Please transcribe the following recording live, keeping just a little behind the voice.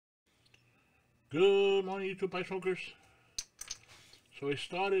Good morning, YouTube Pipe Smokers. So I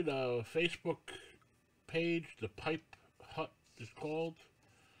started a Facebook page, the Pipe Hut is called.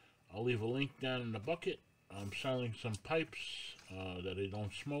 I'll leave a link down in the bucket. I'm selling some pipes that I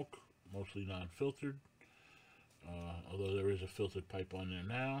don't smoke, mostly non-filtered. Although there is a filtered pipe on there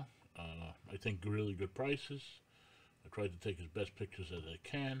now. I think really good prices. I tried to take as best pictures as I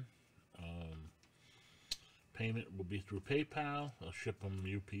can. Payment will be through PayPal. I'll ship them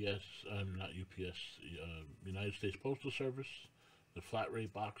UPS, not UPS, United States Postal Service, the flat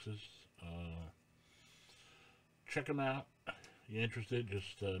rate boxes. Check them out. You're interested,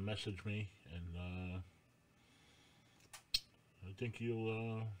 just message me, and I think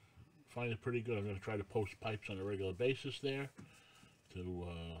you'll find it pretty good. I'm going to try to post pipes on a regular basis there to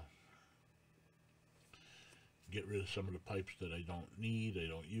get rid of some of the pipes that I don't need, I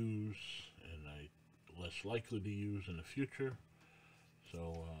don't use, and I less likely to use in the future.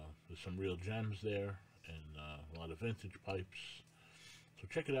 So there's some real gems there, and a lot of vintage pipes. So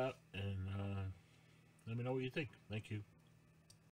check it out, and let me know what you think. Thank you.